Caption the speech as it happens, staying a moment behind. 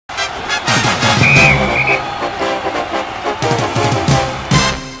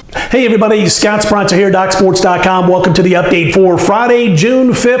Hey everybody, Scott Spreitzer here, DocSports.com. Welcome to the update for Friday, June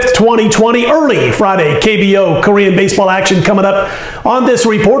 5th, 2020. Early Friday KBO Korean baseball action coming up on this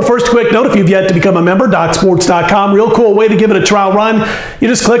report. First, quick note, if you've yet to become a member, DocSports.com. Real cool way to give it a trial run. You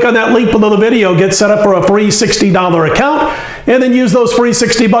just click on that link below the video, get set up for a free $60 account, and then use those free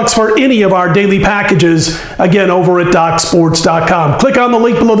 $60 for any of our daily packages, again, over at DocSports.com. Click on the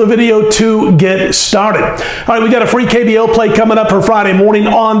link below the video to get started. All right, we got a free KBO play coming up for Friday morning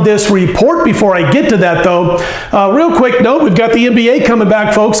on this report. Before I get to that, though, real quick note, we've got the NBA coming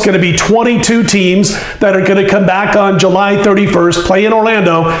back, folks. Going to be 22 teams that are going to come back on July 31st, play in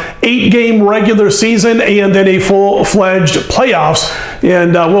Orlando, 8-game regular season, and then a full-fledged playoffs.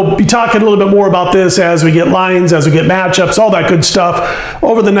 And we'll be talking a little bit more about this as we get lines, as we get matchups, all that good stuff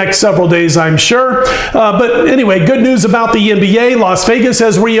over the next several days, I'm sure. But anyway, good news about the NBA. Las Vegas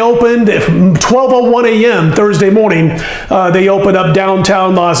has reopened at 12:01 a.m. Thursday morning. They opened up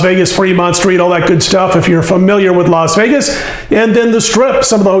downtown Las Vegas, Fremont Street, all that good stuff if you're familiar with Las Vegas. And then the Strip,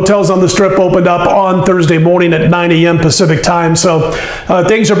 some of the hotels on the Strip opened up on Thursday morning at 9 a.m. Pacific time. So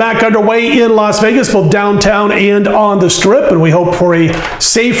things are back underway in Las Vegas, both downtown and on the Strip. And we hope for a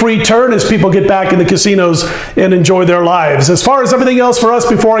safe return as people get back in the casinos and enjoy their lives. As far as everything else for us,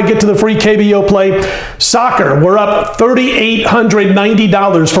 before I get to the free KBO play, soccer, we're up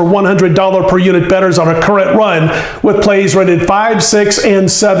 $3,890 for $100 per unit bettors on a current run with plays rated 5, 6, and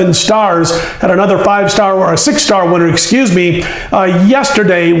 7 stars. Had another 5-star or a 6-star winner,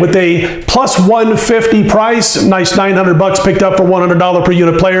 yesterday with a plus 150 price. Nice $900 picked up for $100 per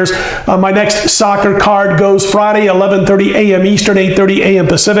unit players. My next soccer card goes Friday, 11:30 a.m. Eastern, 8:30 a.m.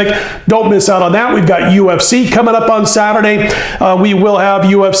 Pacific. Don't miss out on that. We've got UFC coming up on Saturday. We will have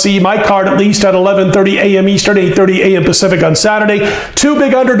UFC, my card at least, at 11:30 a.m. Eastern, 8:30 a.m. Pacific on Saturday. 2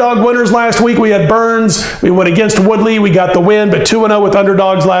 big underdog winners last week. We had Burns. We went against Woodley. We got the win, but 2-0 with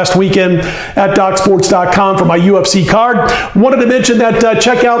underdogs last weekend at DocSports.com for my UFC card. Wanted to mention that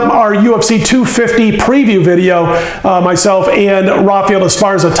check out our UFC 250 preview video. Myself and Rafael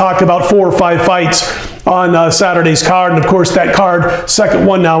Esparza talked about 4 or 5 fights on Saturday's card, and of course that card, second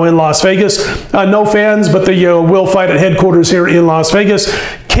one now in Las Vegas. No fans, but the will fight at headquarters here in Las Vegas.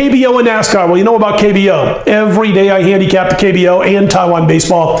 KBO and NASCAR. Well, you know about KBO. Every day I handicap the KBO and Taiwan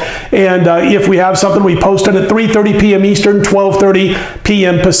baseball. And if we have something, we post it at 3:30 p.m. Eastern, 12:30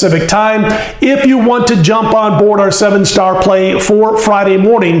 p.m. Pacific time. If you want to jump on board our 7-star play for Friday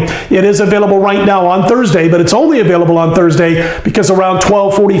morning, it is available right now on Thursday, but it's only available on Thursday because around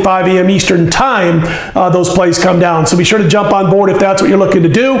 12:45 a.m. Eastern time, those plays come down. So be sure to jump on board if that's what you're looking to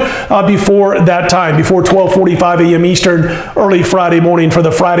do before that time, before 12:45 a.m. Eastern, early Friday morning for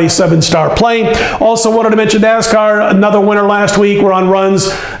the Friday 7-star play. Also wanted to mention NASCAR, another winner last week. We're on runs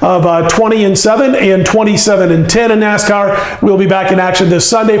of 20-7 and 27-10 in NASCAR. We'll be back in action this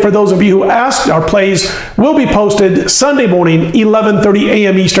Sunday. For those of you who asked, our plays will be posted Sunday morning, 11:30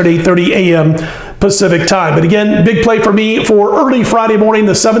 a.m. Eastern, 8:30 a.m. Pacific time. But again, big play for me for early Friday morning,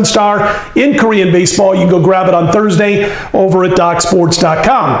 the 7-star in Korean baseball. You can go grab it on Thursday over at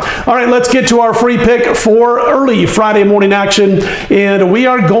DocSports.com. All right, let's get to our free pick for early Friday morning action. And we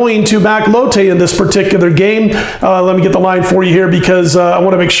are going to back Lotte in this particular game. Let me get the line for you here because I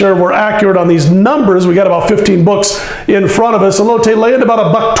want to make sure we're accurate on these numbers. We got about 15 books in front of us. And Lotte landed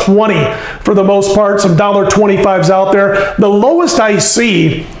about $1.20 for the most part. Some $1.25s out there. The lowest I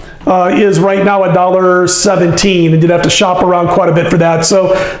see is right now $1.17, and you'd have to shop around quite a bit for that.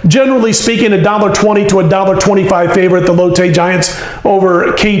 So generally speaking, $1.20 to $1.25 favorite, the Lotte Giants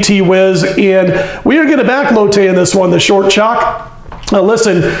over KT Wiz. And we are going to back Lotte in this one, the short chalk.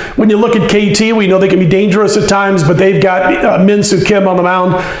 Listen, when you look at KT, we know they can be dangerous at times, but they've got Min Soo Kim on the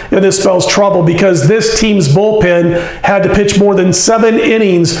mound, and this spells trouble because this team's bullpen had to pitch more than 7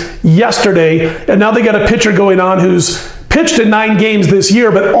 innings yesterday, and now they got a pitcher going on who's pitched in 9 games this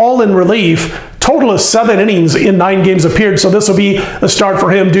year, but all in relief. Total of 7 innings in 9 games appeared, so this will be a start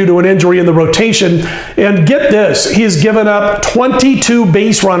for him due to an injury in the rotation. And get this, he's given up 22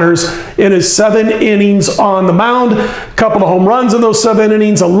 base runners in his 7 innings on the mound. A couple of home runs in those 7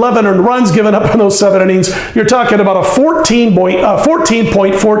 innings, 11 earned runs given up in those 7 innings. You're talking about a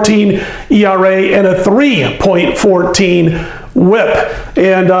 14.14 ERA and a 3.14 whip.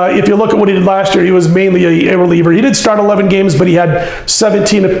 And if you look at what he did last year, he was mainly a reliever. He did start 11 games, but he had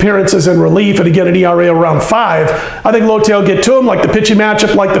 17 appearances in relief, and again, an ERA around 5. I think Lotte will get to him, like the pitching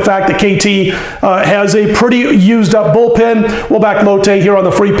matchup, like the fact that KT has a pretty used up bullpen. We'll back Lotte here on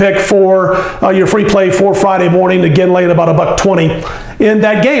the free pick for your free play for Friday morning, again laying about $1.20 in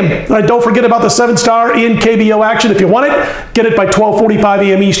that game. Don't forget about the 7-star in KBO action. If you want it, get it by 12:45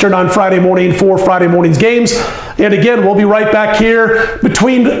 a.m. Eastern on Friday morning for Friday morning's games. And again, we'll be right back here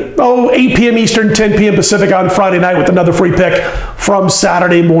between 8 p.m. Eastern, 10 p.m. Pacific on Friday night with another free pick from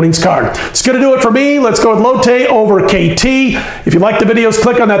Saturday morning's card. It's going to do it for me. Let's go with Lotte over KT. If you like the videos,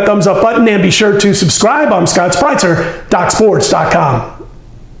 click on that thumbs up button and be sure to subscribe. I'm Scott Spreitzer, DocSports.com.